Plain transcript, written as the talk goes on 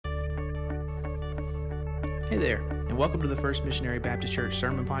Hey there, and welcome to the First Missionary Baptist Church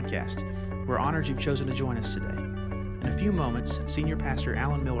Sermon Podcast. We're honored you've chosen to join us today. In a few moments, Senior Pastor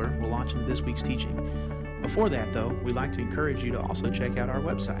Alan Miller will launch into this week's teaching. Before that, though, we'd like to encourage you to also check out our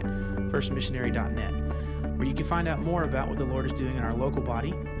website, firstmissionary.net, where you can find out more about what the Lord is doing in our local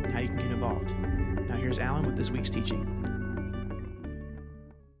body and how you can get involved. Now here's Alan with this week's teaching.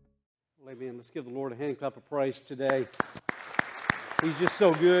 Well, amen. Let's give the Lord a hand clap of praise today. He's just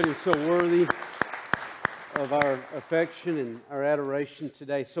so good and so worthy of our affection and our adoration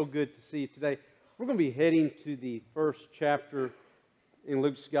today. So good to see you today. We're going to be heading to the first chapter in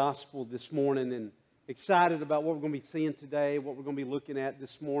Luke's Gospel this morning, and excited about what we're going to be seeing today, what we're going to be looking at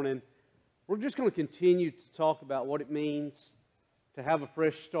this morning. We're just going to continue to talk about what it means to have a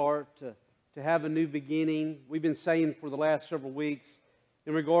fresh start, to have a new beginning. We've been saying for the last several weeks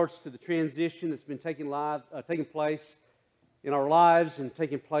in regards to the transition that's been taking place in our lives and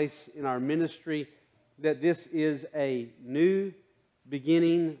taking place in our ministry, that this is a new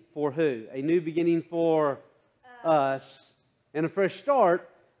beginning for who? A new beginning for us, and a fresh start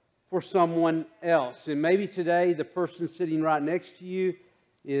for someone else. And maybe today the person sitting right next to you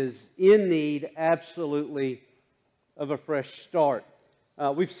is in need absolutely of a fresh start.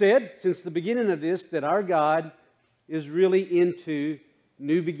 We've said since the beginning of this that our God is really into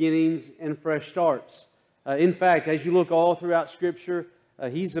new beginnings and fresh starts. In fact, as you look all throughout Scripture,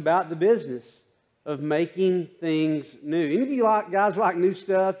 He's about the business of making things new. Any of you guys like new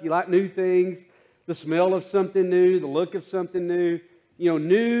stuff? You like new things? The smell of something new, the look of something new. You know,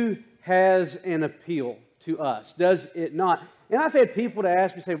 new has an appeal to us, does it not? And I've had people to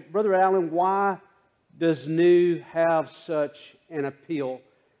ask me, say, Brother Allen, why does new have such an appeal?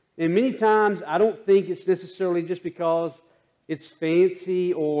 And many times I don't think it's necessarily just because it's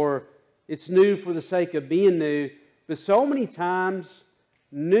fancy or it's new for the sake of being new, but so many times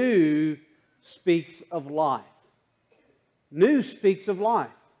new speaks of life. New speaks of life.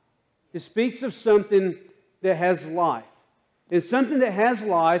 It speaks of something that has life. And something that has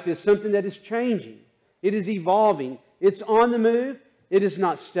life is something that is changing. It is evolving. It's on the move. It is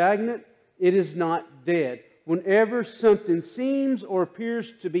not stagnant. It is not dead. Whenever something seems or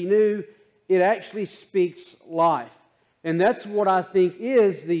appears to be new, it actually speaks life. And that's what I think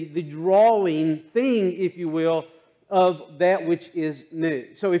is the drawing thing, if you will, of that which is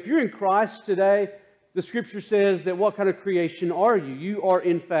new. So if you're in Christ today, the Scripture says that what kind of creation are you? You are,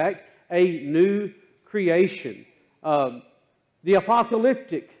 in fact, a new creation. The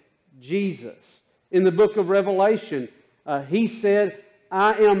apocalyptic Jesus, in the book of Revelation, He said,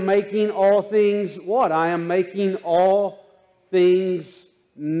 I am making all things what? I am making all things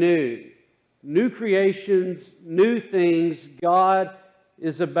new. New creations, new things. God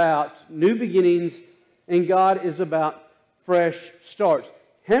is about new beginnings, and God is about fresh starts.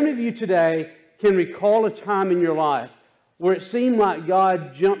 How many of you today can recall a time in your life where it seemed like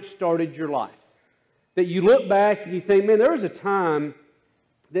God jump-started your life? That you look back and you think, man, there was a time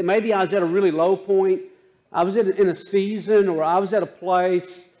that maybe I was at a really low point. I was in a season or I was at a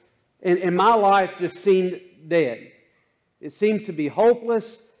place and my life just seemed dead. It seemed to be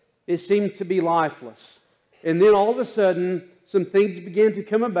hopeless. It seemed to be lifeless. And then all of a sudden, some things began to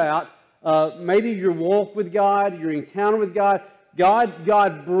come about. Maybe your walk with God, your encounter with God.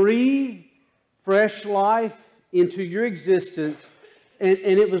 God breathed fresh life into your existence, and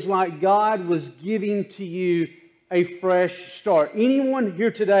it was like God was giving to you a fresh start. Anyone here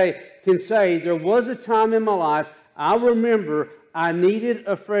today can say, there was a time in my life, I remember I needed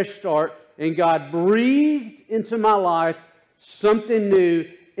a fresh start, and God breathed into my life something new,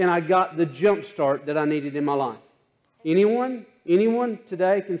 and I got the jump start that I needed in my life. Anyone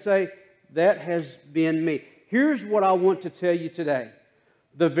today can say, that has been me. Here's what I want to tell you today.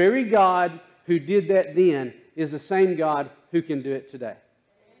 The very God who did that then is the same God who can do it today.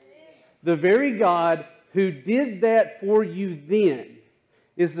 The very God who did that for you then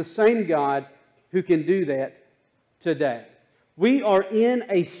is the same God who can do that today. We are in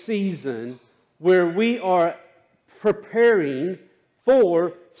a season where we are preparing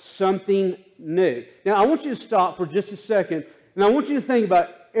for something new. Now, I want you to stop for just a second, and I want you to think about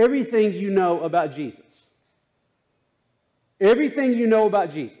everything you know about Jesus. Everything you know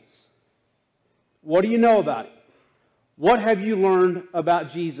about Jesus. What do you know about it? What have you learned about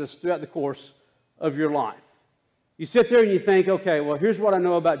Jesus throughout the course of your life? You sit there and you think, okay, well, here's what I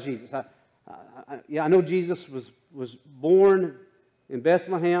know about Jesus. I know Jesus was born in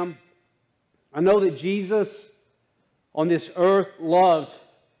Bethlehem. I know that Jesus on this earth loved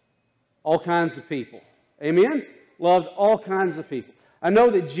all kinds of people. Amen? Loved all kinds of people. I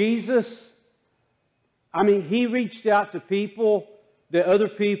know that Jesus, He reached out to people that other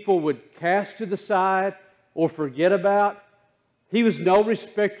people would cast to the side. or forget about. He was no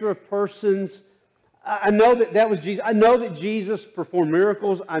respecter of persons. I know that was Jesus. I know that Jesus performed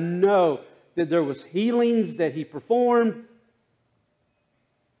miracles. I know that there was healings that He performed.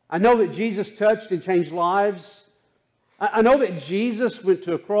 I know that Jesus touched and changed lives. I know that Jesus went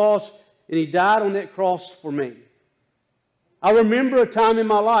to a cross and He died on that cross for me. I remember a time in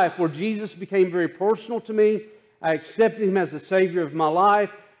my life where Jesus became very personal to me. I accepted Him as the Savior of my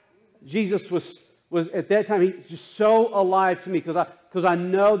life. Jesus was at that time, He was just so alive to me because I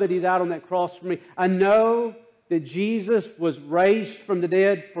know that He died on that cross for me. I know that Jesus was raised from the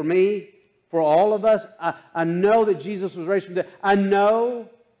dead for me, for all of us. I know that Jesus was raised from the dead. I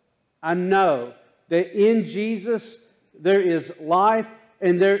know that in Jesus there is life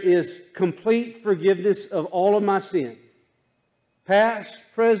and there is complete forgiveness of all of my sin. Past,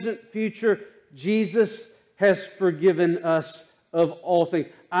 present, future, Jesus has forgiven us of all things.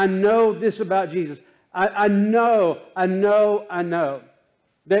 I know this about Jesus. I know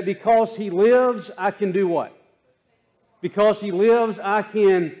that because He lives, I can do what? Because He lives, I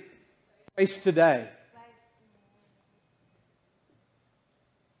can face today.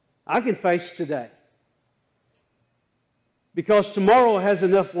 I can face today. Because tomorrow has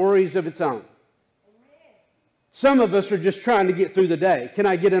enough worries of its own. Some of us are just trying to get through the day. Can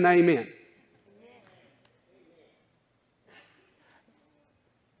I get an amen?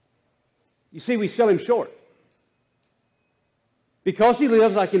 You see, we sell Him short. Because He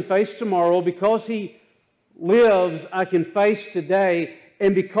lives, I can face tomorrow. Because He lives, I can face today.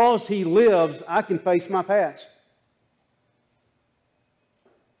 And because He lives, I can face my past.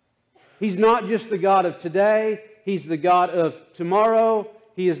 He's not just the God of today. He's the God of tomorrow.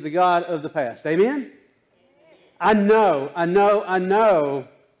 He is the God of the past. Amen? I know.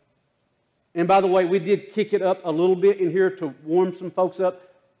 And by the way, we did kick it up a little bit in here to warm some folks up.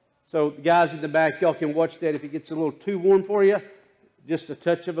 So the guys in the back, y'all can watch that. If it gets a little too warm for you, just a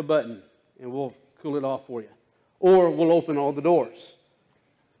touch of a button and we'll cool it off for you. Or we'll open all the doors.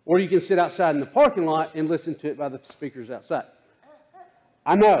 Or you can sit outside in the parking lot and listen to it by the speakers outside.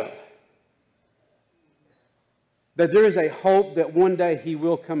 I know that there is a hope that one day He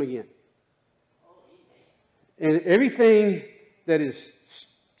will come again. And everything that is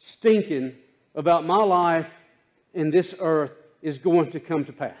stinking about my life and this earth is going to come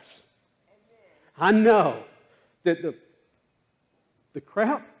to pass. I know that the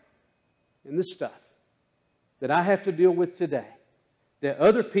crap and the stuff that I have to deal with today, that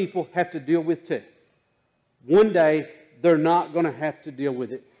other people have to deal with too, one day they're not going to have to deal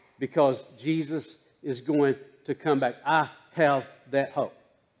with it because Jesus is going to come back. I have that hope.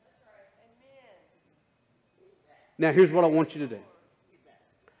 Now here's what I want you to do.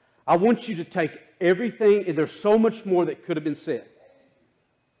 I want you to take everything, and there's so much more that could have been said.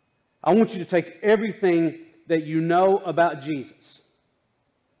 I want you to take everything that you know about Jesus.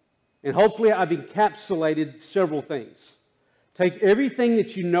 And hopefully I've encapsulated several things. Take everything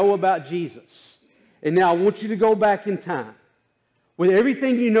that you know about Jesus. And now I want you to go back in time. With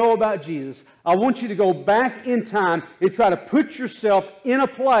everything you know about Jesus, I want you to go back in time and try to put yourself in a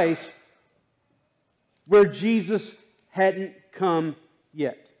place where Jesus hadn't come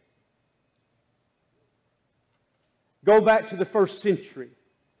yet. Go back to the first century.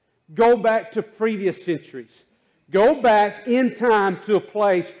 Go back to previous centuries. Go back in time to a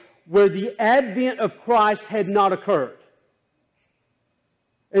place where the advent of Christ had not occurred.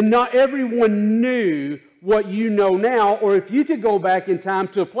 And not everyone knew what you know now, or if you could go back in time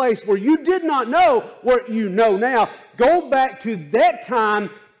to a place where you did not know what you know now, go back to that time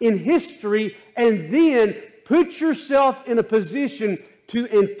in history and then put yourself in a position to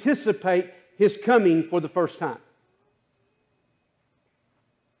anticipate His coming for the first time.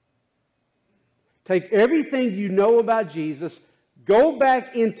 Take everything you know about Jesus, go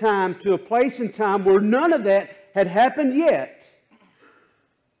back in time to a place in time where none of that had happened yet,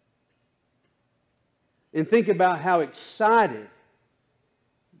 and think about how excited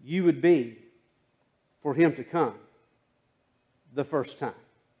you would be for Him to come the first time.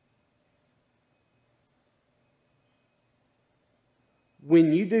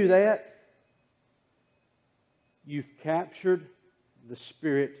 When you do that, you've captured the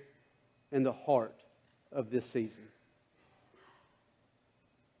spirit and the heart of this season.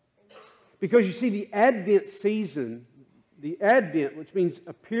 Because you see, the Advent season, the Advent, which means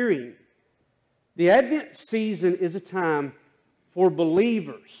appearing, the Advent season is a time for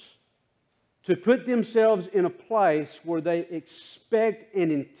believers to put themselves in a place where they expect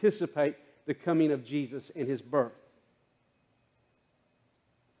and anticipate the coming of Jesus and His birth.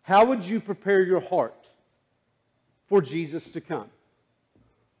 How would you prepare your heart for Jesus to come?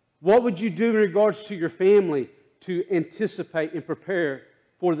 What would you do in regards to your family to anticipate and prepare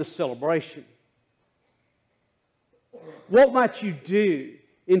for the celebration? What might you do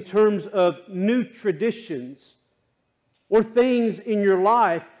in terms of new traditions or things in your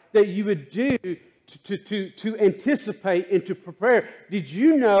life that you would do to anticipate and to prepare? Did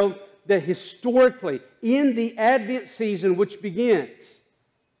you know that historically, in the Advent season, which begins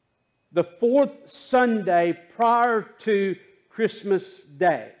the fourth Sunday prior to Christmas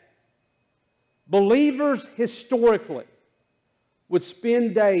Day, believers historically would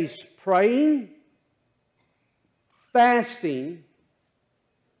spend days praying, fasting,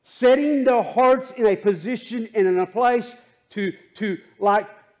 setting their hearts in a position and in a place to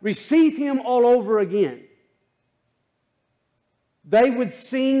receive Him all over again. They would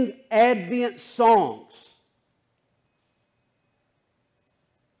sing Advent songs.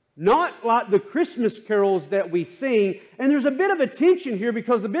 Not like the Christmas carols that we sing. And there's a bit of a tension here,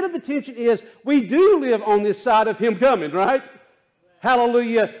 because the bit of the tension is we do live on this side of Him coming, right?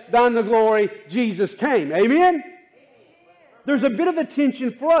 Hallelujah, thine the glory, Jesus came. Amen? There's a bit of a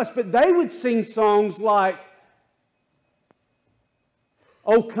tension for us, but they would sing songs like,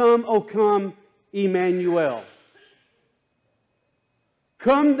 O come, Emmanuel.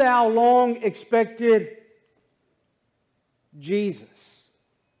 Come thou long expected Jesus.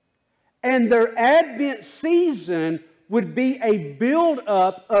 And their Advent season would be a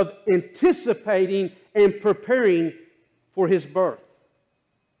build-up of anticipating and preparing for His birth.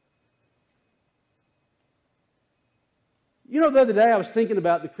 You know, the other day I was thinking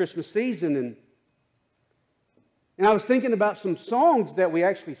about the Christmas season, and I was thinking about some songs that we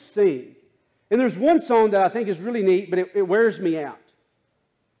actually sing. And there's one song that I think is really neat, but it wears me out.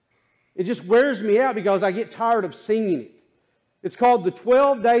 It just wears me out because I get tired of singing it. It's called the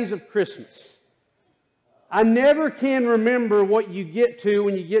 12 Days of Christmas. I never can remember what you get to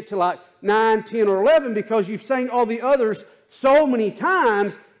when you get to like 9, 10, or 11, because you've sang all the others so many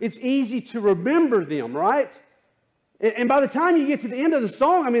times, it's easy to remember them, right? And by the time you get to the end of the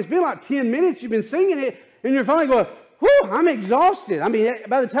song, I mean, it's been like 10 minutes you've been singing it, and you're finally going, whew, I'm exhausted. I mean,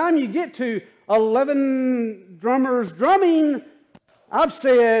 by the time you get to 11 drummers drumming, I've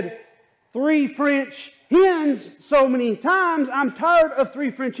said 3 French hens so many times, I'm tired of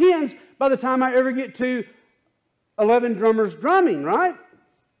 3 French hens by the time I ever get to 11 drummers drumming, right?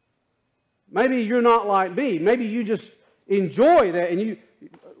 Maybe you're not like me. Maybe you just enjoy that, and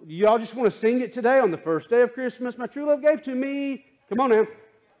you all just want to sing it today on the first day of Christmas. My true love gave to me. Come on now.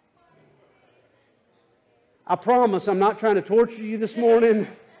 I promise I'm not trying to torture you this morning.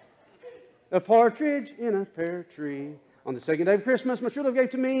 A partridge in a pear tree. On the second day of Christmas, my true love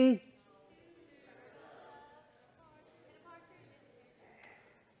gave to me.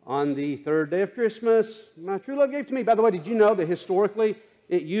 On the third day of Christmas, my true love gave to me. By the way, did you know that historically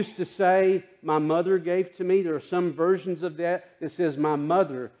it used to say, my mother gave to me? There are some versions of that says, my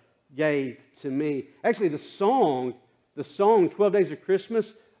mother gave to me. Actually, the song 12 Days of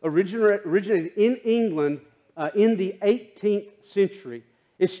Christmas, originated in England in the 18th century.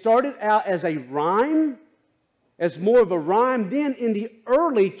 It started out as a rhyme, as more of a rhyme. Then in the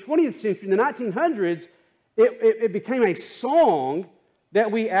early 20th century, in the 1900s, it became a song that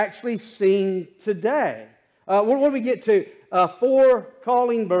we actually sing today. What do we get to? 4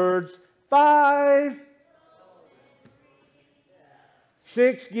 calling birds, 5,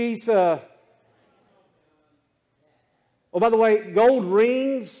 6 geese. Oh, by the way, gold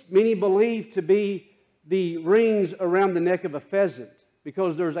rings, many believe to be the rings around the neck of a pheasant,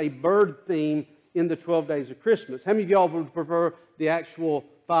 because there's a bird theme in the 12 Days of Christmas. How many of y'all would prefer the actual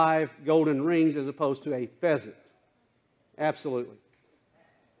 5 golden rings as opposed to a pheasant? Absolutely.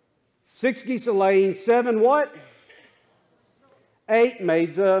 6 geese a laying, 7 what? 8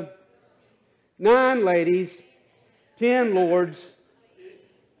 maids, 9 ladies, 10 lords,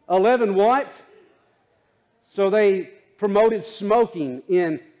 11 what? So they promoted smoking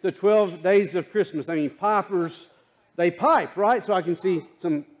in the 12 Days of Christmas. I mean, pipers, they pipe, right? So I can see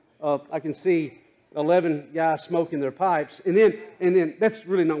 11 guys smoking their pipes. And then that's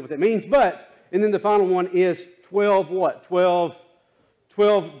really not what that means. And then the final one is 12 what?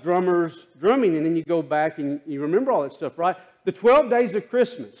 12 drummers drumming. And then you go back and you remember all that stuff, right? The 12 Days of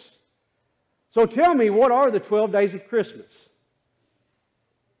Christmas. So tell me, what are the 12 Days of Christmas?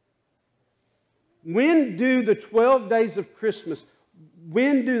 When do the 12 Days of Christmas,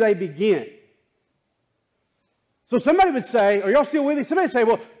 when do they begin? So somebody would say, are y'all still with me? Somebody would say,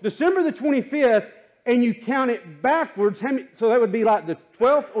 well, December the 25th, and you count it backwards. So that would be like the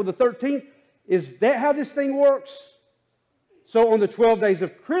 12th or the 13th. Is that how this thing works? So on the 12 Days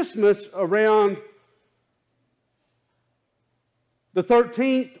of Christmas, around The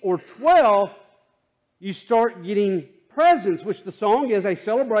 13th or 12th, you start getting presents, which the song is a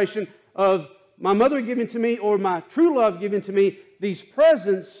celebration of my mother giving to me or my true love giving to me these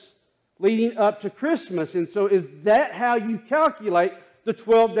presents leading up to Christmas. And so is that how you calculate the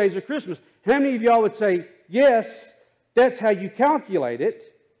 12 days of Christmas? How many of y'all would say, yes, that's how you calculate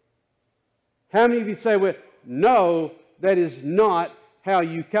it? How many of you say, well, no, that is not how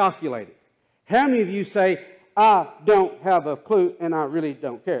you calculate it? How many of you say, I don't have a clue and I really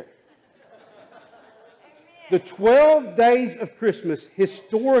don't care? The 12 days of Christmas,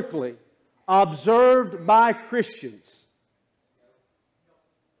 historically observed by Christians,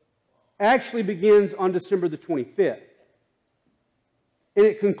 actually begins on December the 25th. And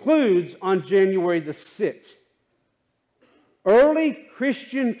it concludes on January the 6th. Early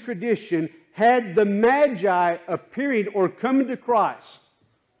Christian tradition had the Magi appearing or coming to Christ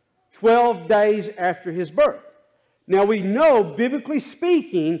 12 days after His birth. Now we know, biblically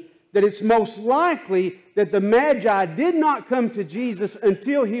speaking, that it's most likely that the Magi did not come to Jesus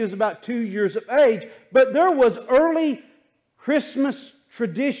until He was about 2 years of age, but there was early Christmas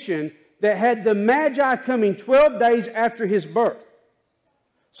tradition that had the Magi coming 12 days after His birth.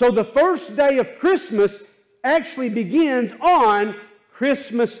 So the first day of Christmas actually begins on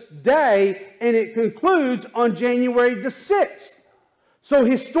Christmas Day, and it concludes on January the 6th. So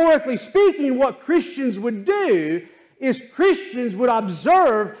historically speaking, what Christians would do is Christians would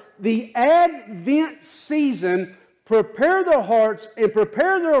observe the Advent season, prepare their hearts and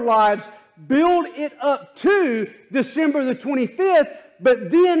prepare their lives, build it up to December the 25th,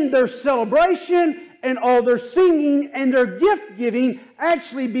 but then their celebration and all their singing and their gift giving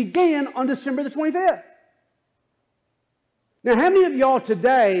actually began on December the 25th. Now, how many of y'all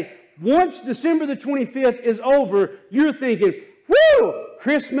today, once December the 25th is over, you're thinking, woo,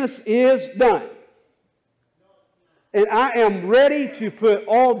 Christmas is done. And I am ready to put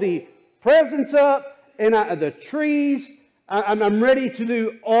all the presents up and the trees. I'm ready to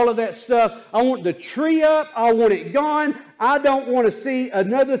do all of that stuff. I want the tree up. I want it gone. I don't want to see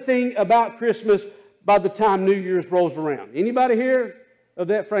another thing about Christmas by the time New Year's rolls around. Anybody here of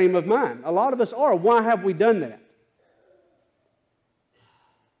that frame of mind? A lot of us are. Why have we done that?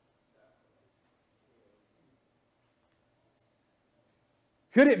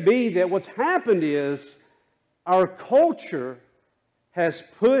 Could it be that what's happened is our culture has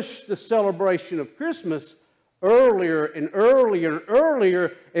pushed the celebration of Christmas earlier and earlier and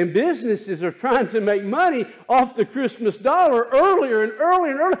earlier, and businesses are trying to make money off the Christmas dollar earlier and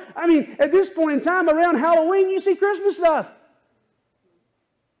earlier and earlier. I mean, at this point in time, around Halloween, you see Christmas stuff.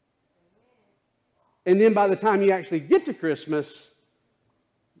 And then by the time you actually get to Christmas,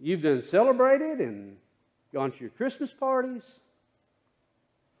 you've done celebrated and gone to your Christmas parties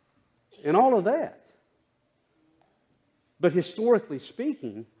and all of that. But historically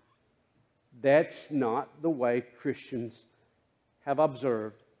speaking, that's not the way Christians have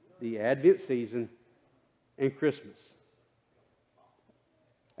observed the Advent season and Christmas.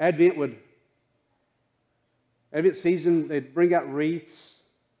 Advent season, they'd bring out wreaths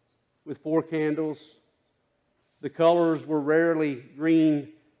with 4 candles. The colors were rarely green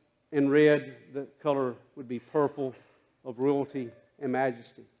and red. The color would be purple of royalty and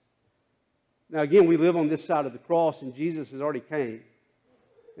majesty. Now again, we live on this side of the cross and Jesus has already came.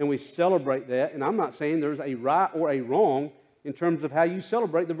 And we celebrate that. And I'm not saying there's a right or a wrong in terms of how you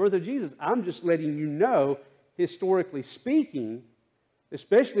celebrate the birth of Jesus. I'm just letting you know, historically speaking,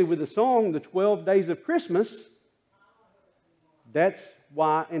 especially with the song, The 12 Days of Christmas, that's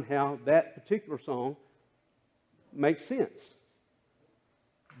why and how that particular song makes sense.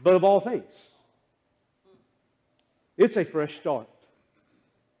 But of all things, it's a fresh start.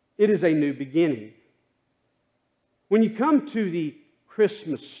 It is a new beginning. When you come to the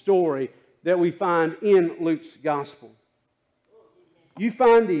Christmas story that we find in Luke's Gospel, you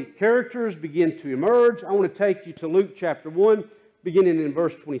find the characters begin to emerge. I want to take you to Luke chapter 1, beginning in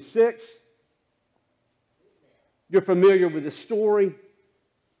verse 26. You're familiar with the story. It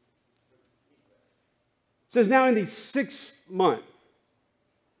says, now in the 6th month,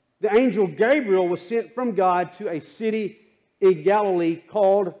 the angel Gabriel was sent from God to a city in Galilee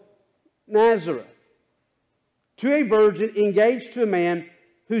called Nazareth, to a virgin engaged to a man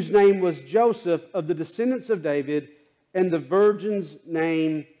whose name was Joseph, of the descendants of David, and the virgin's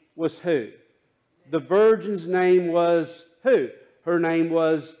name was who? The virgin's name was who? Her name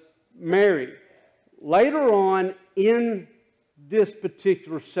was Mary. Later on in this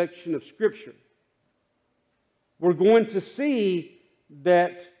particular section of Scripture, we're going to see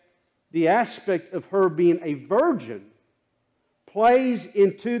that the aspect of her being a virgin plays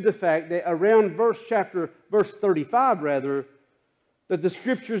into the fact that around verse 35, that the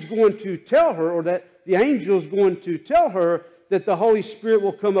Scripture is going to tell her, or that the angel is going to tell her, that the Holy Spirit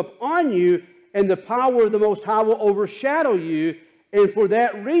will come upon you and the power of the Most High will overshadow you. And for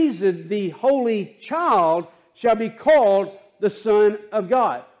that reason, the Holy Child shall be called the Son of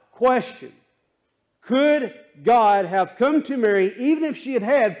God. Question: could God have come to Mary, even if she had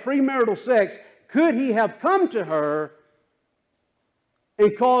had premarital sex, could He have come to her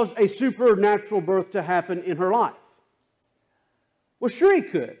and caused a supernatural birth to happen in her life? Well, sure He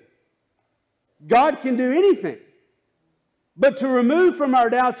could. God can do anything. But to remove from our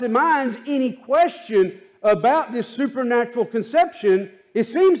doubts and minds any question about this supernatural conception, it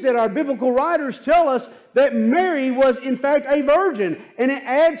seems that our biblical writers tell us that Mary was in fact a virgin. And it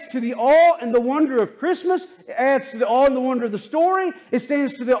adds to the awe and the wonder of Christmas. It adds to the awe and the wonder of the story. It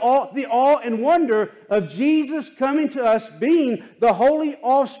stands to the awe and wonder of Jesus coming to us, being the holy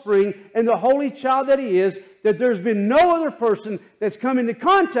offspring and the holy child that He is, that there's been no other person that's come into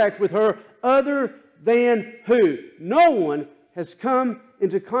contact with her other than who? No one has come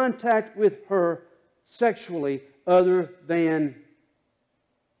into contact with her sexually other than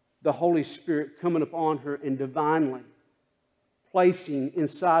the Holy Spirit coming upon her and divinely placing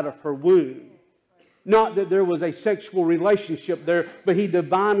inside of her womb. Not that there was a sexual relationship there, but He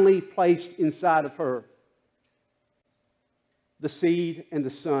divinely placed inside of her the seed and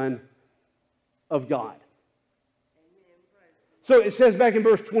the Son of God. So it says back in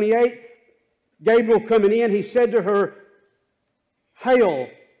verse 28, Gabriel coming in, he said to her, "Hail,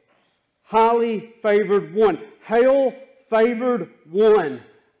 highly favored one." Hail, favored one.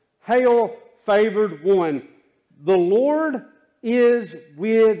 Hail, favored one. The Lord is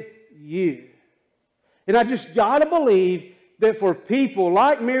with you. And I just got to believe that for people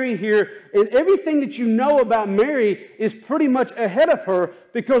like Mary here, and everything that you know about Mary is pretty much ahead of her,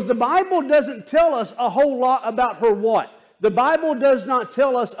 because the Bible doesn't tell us a whole lot about her what? The Bible does not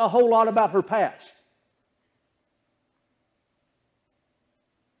tell us a whole lot about her past.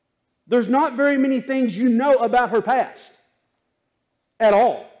 There's not very many things you know about her past at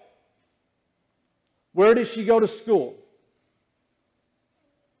all. Where did she go to school?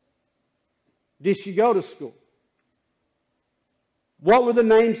 Did she go to school? What were the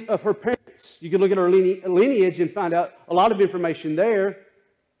names of her parents? You can look at her lineage and find out a lot of information there.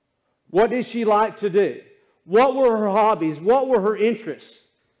 What did she like to do? What were her hobbies? What were her interests?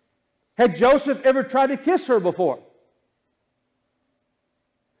 Had Joseph ever tried to kiss her before?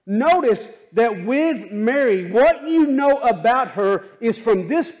 Notice that with Mary, what you know about her is from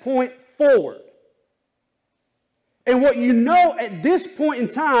this point forward. And what you know at this point in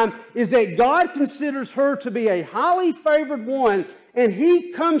time is that God considers her to be a highly favored one, and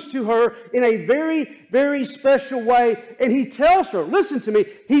He comes to her in a very, very special way, and He tells her, listen to me,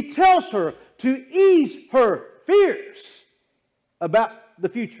 He tells her to ease her fears about the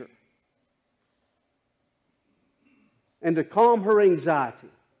future and to calm her anxiety.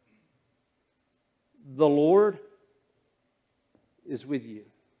 The Lord is with you.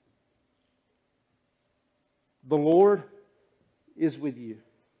 The Lord is with you.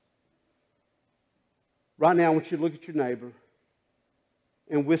 Right now, I want you to look at your neighbor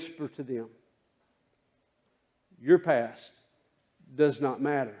and whisper to them, your past does not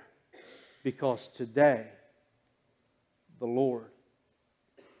matter, because today the Lord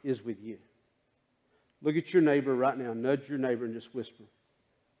is with you. Look at your neighbor right now. Nudge your neighbor and just whisper,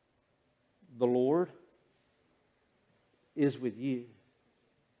 the Lord is with you.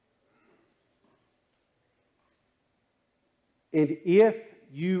 And if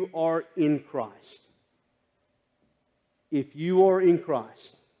you are in Christ,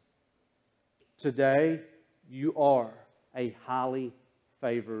 today you are a highly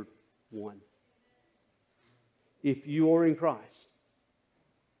favored one. If you are in Christ,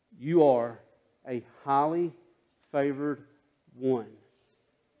 you are a highly favored one.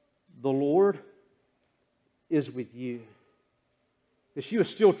 The Lord is with you. And she was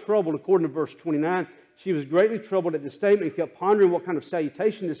still troubled, according to verse 29. She was greatly troubled at the statement and kept pondering what kind of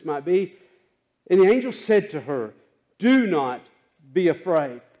salutation this might be. And the angel said to her, do not be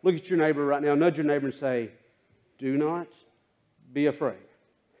afraid. Look at your neighbor right now. Nudge your neighbor and say, do not be afraid.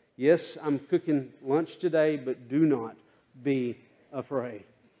 Yes, I'm cooking lunch today, but do not be afraid.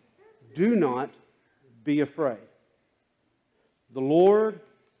 Do not be afraid. The Lord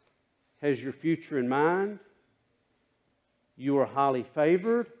has your future in mind. You are highly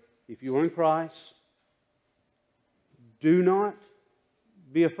favored if you are in Christ. Do not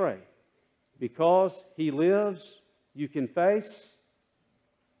be afraid. Because He lives, you can face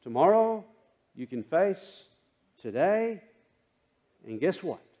tomorrow, you can face today, and guess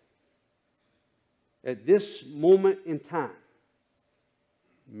what? At this moment in time,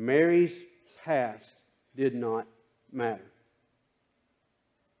 Mary's past did not matter.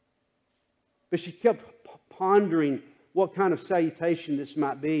 But she kept pondering what kind of salutation this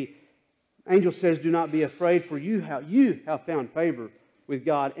might be. Angel says, "Do not be afraid, for you have found favor with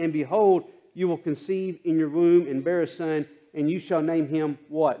God. And behold, you will conceive in your womb and bear a son, and you shall name him"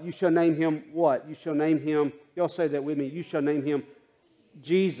 what? You shall name him what? You shall name him, y'all say that with me, you shall name him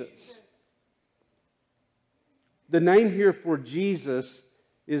Jesus. The name here for Jesus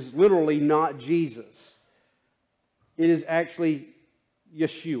is literally not Jesus. It is actually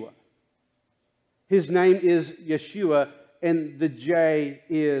Yeshua. His name is Yeshua, and the J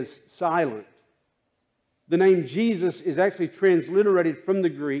is silent. The name Jesus is actually transliterated from the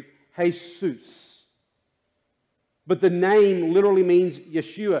Greek, Jesus. But the name literally means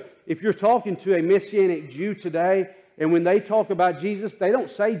Yeshua. If you're talking to a Messianic Jew today, and when they talk about Jesus, they don't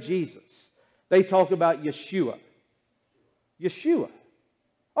say Jesus. They talk about Yeshua. Yeshua.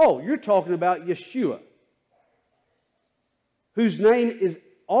 Oh, you're talking about Yeshua, whose name is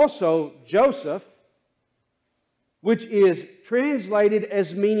also Joseph, which is translated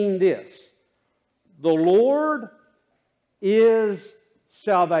as meaning this: the Lord is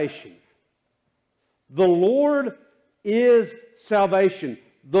salvation. The Lord is salvation.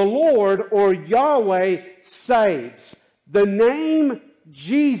 The Lord, or Yahweh, saves. The name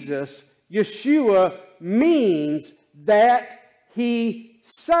Jesus, Yeshua, means that He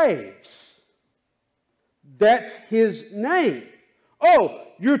saves. That's His name. Oh,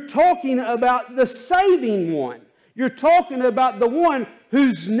 you're talking about the saving one. You're talking about the one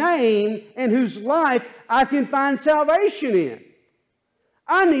whose name and whose life I can find salvation in.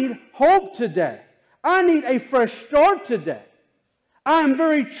 I need hope today. I need a fresh start today. I am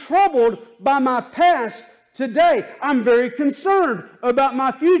very troubled by my past today. I'm very concerned about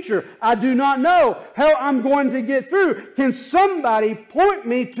my future. I do not know how I'm going to get through. Can somebody point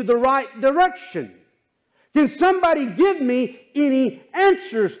me to the right direction? Can somebody give me any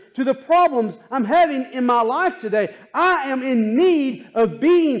answers to the problems I'm having in my life today? I am in need of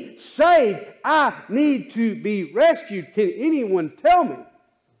being saved. I need to be rescued. Can anyone tell me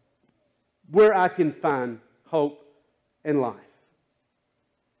where I can find hope and life?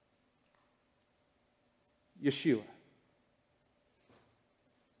 Yeshua.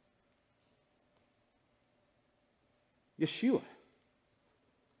 Yeshua.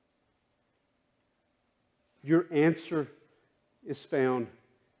 Your answer is found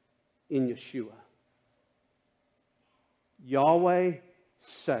in Yeshua. Yahweh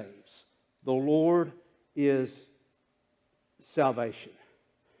saves. The Lord is salvation.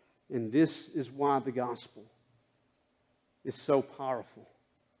 And this is why the gospel is so powerful.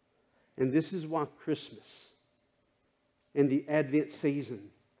 And this is why Christmas and the Advent season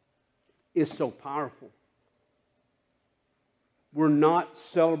is so powerful. We're not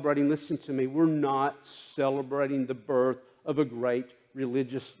celebrating, listen to me, we're not celebrating the birth of a great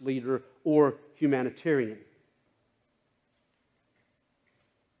religious leader or humanitarian.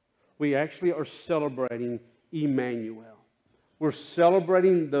 We actually are celebrating Emmanuel. We're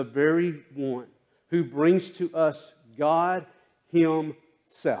celebrating the very one who brings to us God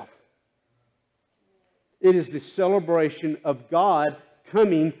Himself. It is the celebration of God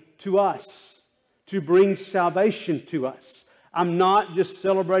coming to us to bring salvation to us. I'm not just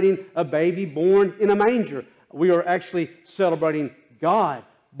celebrating a baby born in a manger. We are actually celebrating God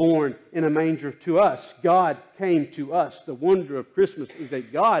born in a manger to us. God came to us. The wonder of Christmas is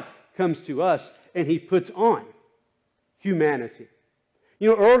that God comes to us and He puts on humanity. You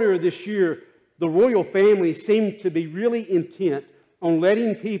know, earlier this year, the royal family seemed to be really intent on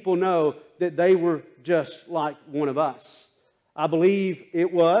letting people know that they were just like one of us. I believe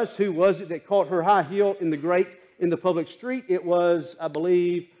it was, who was it that caught her high heel in the public street? It was, I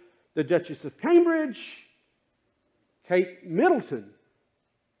believe, the Duchess of Cambridge, Kate Middleton,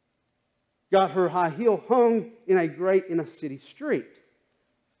 got her high heel hung in a city street.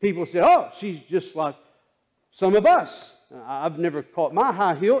 People said, "Oh, she's just like some of us." I've never caught my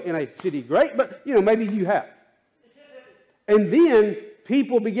high heel in a city grate, but maybe you have. And then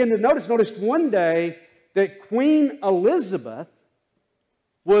people began to noticed one day that Queen Elizabeth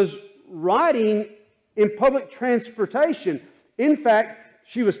was riding in public transportation. In fact,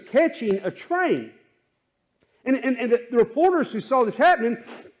 she was catching a train. And the reporters who saw this happening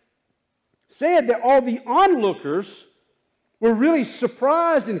said that all the onlookers were really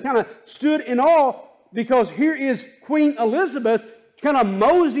surprised and kind of stood in awe, because here is Queen Elizabeth kind of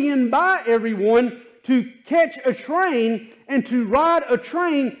moseying by everyone to catch a train and to ride a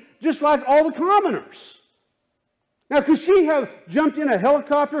train just like all the commoners. Now, could she have jumped in a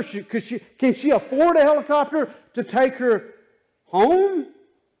helicopter? Can she afford a helicopter to take her home?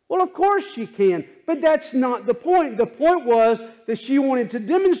 Well, of course she can, but that's not the point. The point was that she wanted to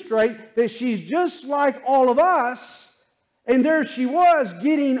demonstrate that she's just like all of us, and there she was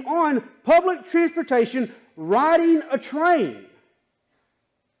getting on public transportation, riding a train.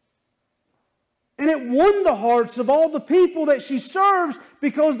 And it won the hearts of all the people that she serves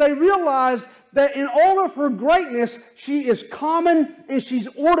because they realized that in all of her greatness, she is common and she's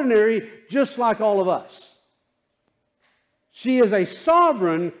ordinary, just like all of us. She is a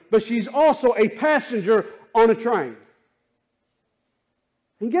sovereign, but she's also a passenger on a train.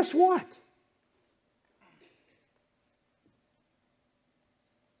 And guess what?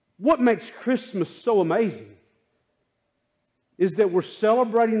 What makes Christmas so amazing is that we're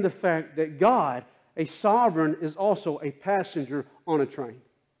celebrating the fact that God, a sovereign, is also a passenger on a train.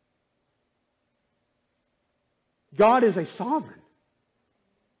 God is a sovereign.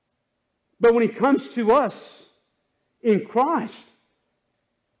 But when He comes to us in Christ,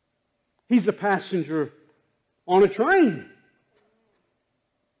 He's a passenger on a train.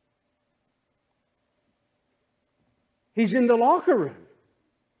 He's in the locker room,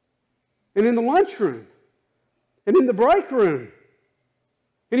 and in the lunchroom, and in the break room,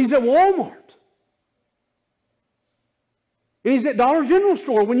 and He's at Walmart, and He's at Dollar General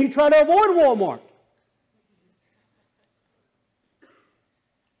store when you try to avoid Walmart.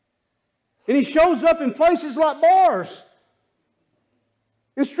 And He shows up in places like bars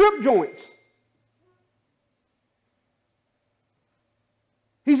and strip joints.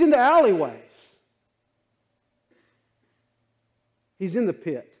 He's in the alleyways. He's in the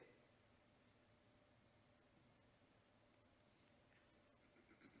pit.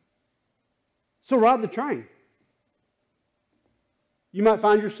 So ride the train. You might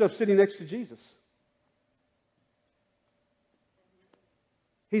find yourself sitting next to Jesus.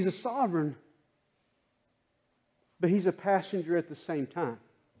 He's a sovereign, but He's a passenger at the same time.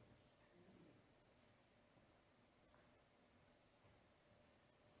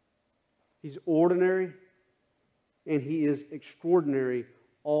 He's ordinary and He is extraordinary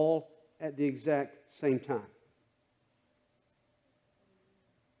all at the exact same time.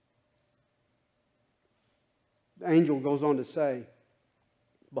 The angel goes on to say,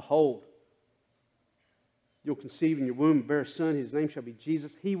 "Behold, you'll conceive in your womb and bear a son. His name shall be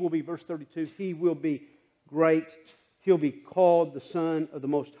Jesus. He will be," verse 32, "He will be great. He'll be called the Son of the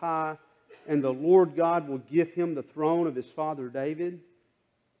Most High. And the Lord God will give Him the throne of His father David.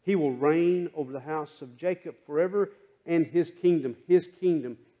 He will reign over the house of Jacob forever, and His kingdom,"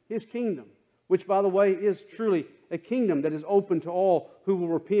 which, by the way, is truly a kingdom that is open to all who will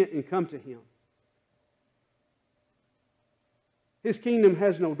repent and come to Him. His kingdom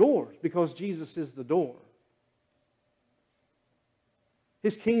has no doors because Jesus is the door.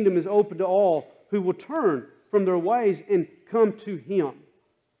 His kingdom is open to all who will turn from their ways and come to Him.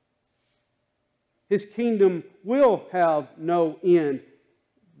 His kingdom will have no end,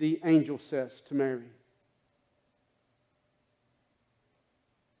 the angel says to Mary.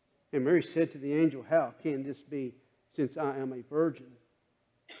 And Mary said to the angel, "How can this be, since I am a virgin?"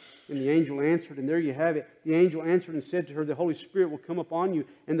 And the angel answered, and there you have it. The angel answered and said to her, "The Holy Spirit will come upon you,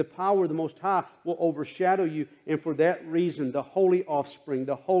 and the power of the Most High will overshadow you. And for that reason, the holy offspring,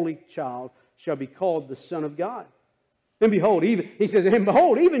 the holy child, shall be called the Son of God. And behold," he says, "and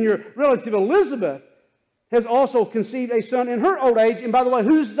behold, even your relative Elizabeth has also conceived a son in her old age." And by the way,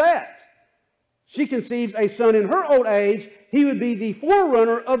 who's that? She conceived a son in her old age. He would be the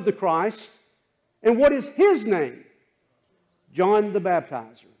forerunner of the Christ. And what is his name? John the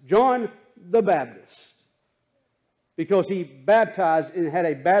Baptizer. John the Baptist. Because he baptized and had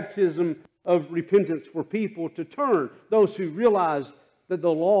a baptism of repentance for people to turn, those who realized that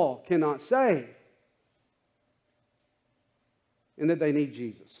the law cannot save and that they need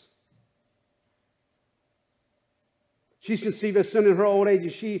Jesus. She's conceived a son in her old age,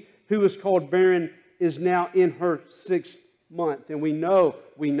 and she who was called barren is now in her 6th month. And we know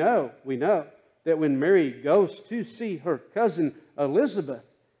that when Mary goes to see her cousin Elizabeth,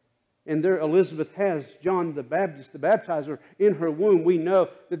 and there Elizabeth has John the Baptist, the baptizer, in her womb, we know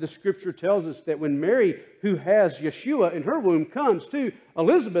that the Scripture tells us that when Mary, who has Yeshua in her womb, comes to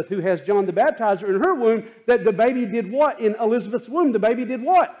Elizabeth, who has John the baptizer in her womb, that the baby did what in Elizabeth's womb? The baby did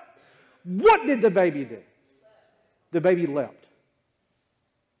what? What did the baby do? The baby leapt.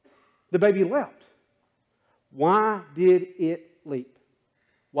 The baby leapt. Why did it leap?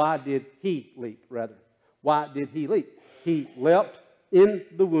 Why did he leap, rather? Why did he leap? He leapt in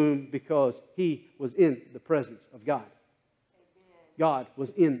the womb because he was in the presence of God. God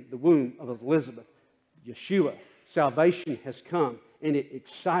was in the womb of Elizabeth. Yeshua, salvation has come, and it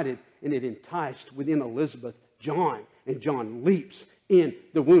excited and it enticed within Elizabeth John, and John leaps in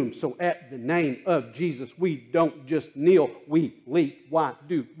the womb. So at the name of Jesus, we don't just kneel, we leap. Why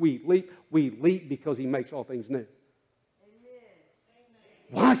do we leap? We leap because He makes all things new.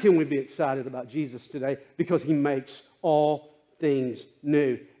 Why can we be excited about Jesus today? Because He makes all things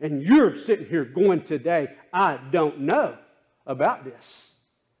new. And you're sitting here going today, I don't know about this.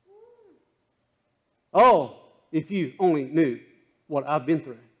 Oh, if you only knew what I've been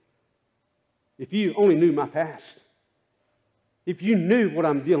through. If you only knew my past. If you knew what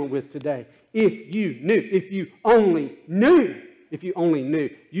I'm dealing with today. If you only knew,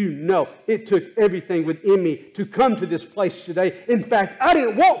 you know it took everything within me to come to this place today. In fact, I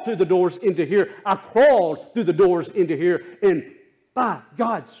didn't walk through the doors into here. I crawled through the doors into here. And by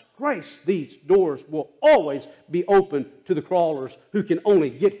God's grace, these doors will always be open to the crawlers who can only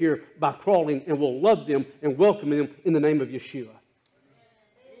get here by crawling, and will love them and welcome them in the name of Yeshua.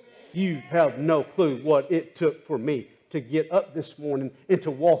 You have no clue what it took for me to get up this morning and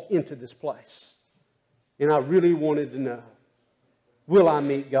to walk into this place. And I really wanted to know, will I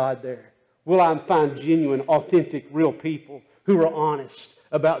meet God there? Will I find genuine, authentic, real people who are honest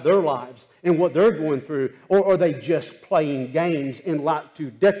about their lives and what they're going through? Or are they just playing games and like to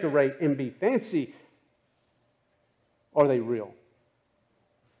decorate and be fancy? Are they real?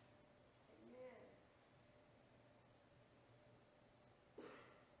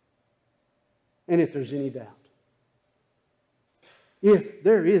 And if there's any doubt, if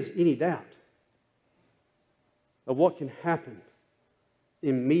there is any doubt of what can happen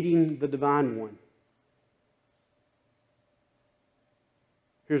in meeting the Divine One,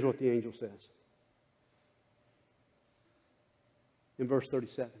 here's what the angel says. In verse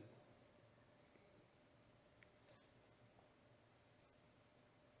 37.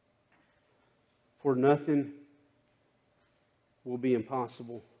 For nothing will be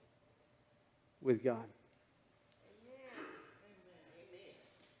impossible with God.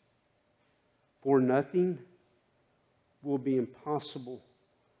 For nothing will be impossible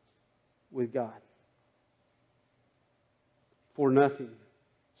with God. For nothing.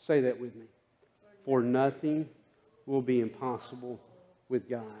 Say that with me. For nothing will be impossible with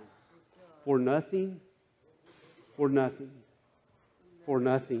God. For nothing will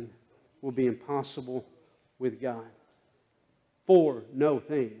be impossible with God. For no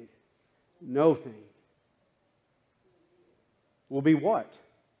thing will be what?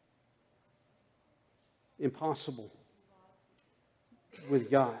 Impossible with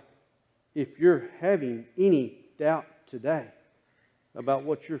God. If you're having any doubt today about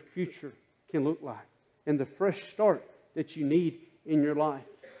what your future can look like and the fresh start that you need in your life,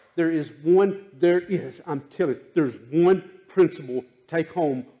 there's one principle take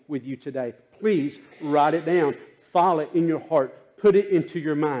home with you today. Please write it down. File it in your heart. Put it into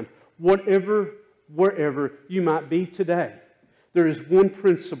your mind. Wherever you might be today, there is one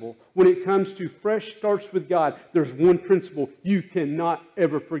principle. When it comes to fresh starts with God, there's one principle you cannot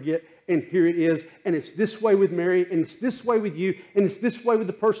ever forget. And here it is. And it's this way with Mary, and it's this way with you, and it's this way with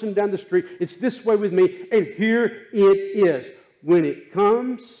the person down the street. It's this way with me. And here it is. When it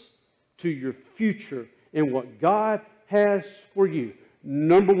comes to your future and what God has for you,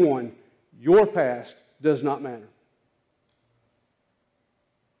 number one, your past does not matter.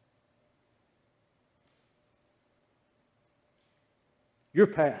 Your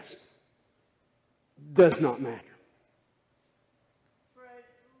past does not matter.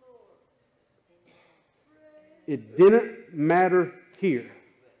 It didn't matter here.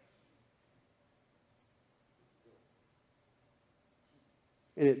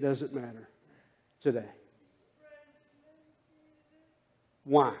 And it doesn't matter today.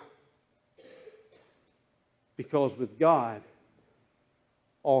 Why? Because with God,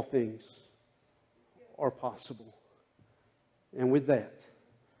 all things are possible. And with that,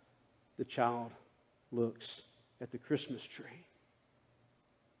 the child looks at the Christmas tree.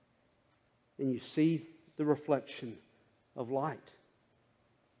 And you see the reflection of light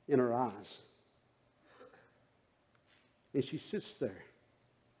in her eyes. And she sits there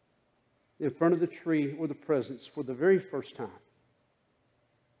in front of the tree or the presents for the very first time.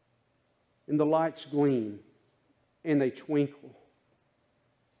 And the lights gleam and they twinkle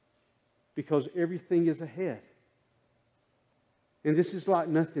because everything is ahead. And this is like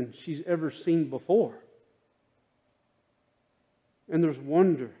nothing she's ever seen before. And there's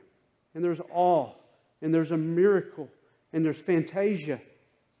wonder, and there's awe, and there's a miracle, and there's fantasia,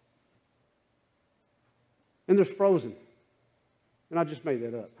 and there's Frozen. And I just made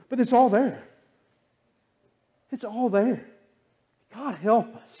that up. But it's all there. It's all there. God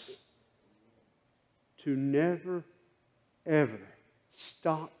help us to never, ever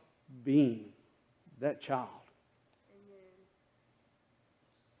stop being that child.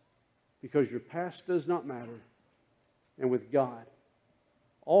 because your past does not matter. And with God,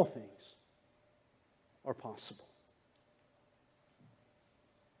 all things are possible.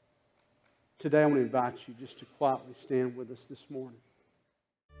 Today I want to invite you just to quietly stand with us this morning.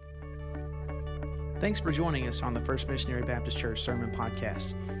 Thanks for joining us on the First Missionary Baptist Church Sermon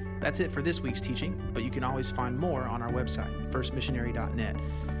Podcast. That's it for this week's teaching, but you can always find more on our website, firstmissionary.net.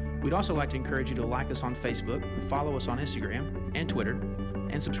 We'd also like to encourage you to like us on Facebook, follow us on Instagram and Twitter,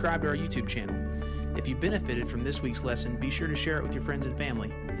 and subscribe to our YouTube channel. If you benefited from this week's lesson, be sure to share it with your friends and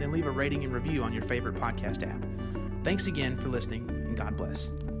family, then leave a rating and review on your favorite podcast app. Thanks again for listening, and God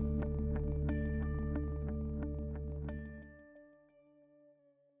bless.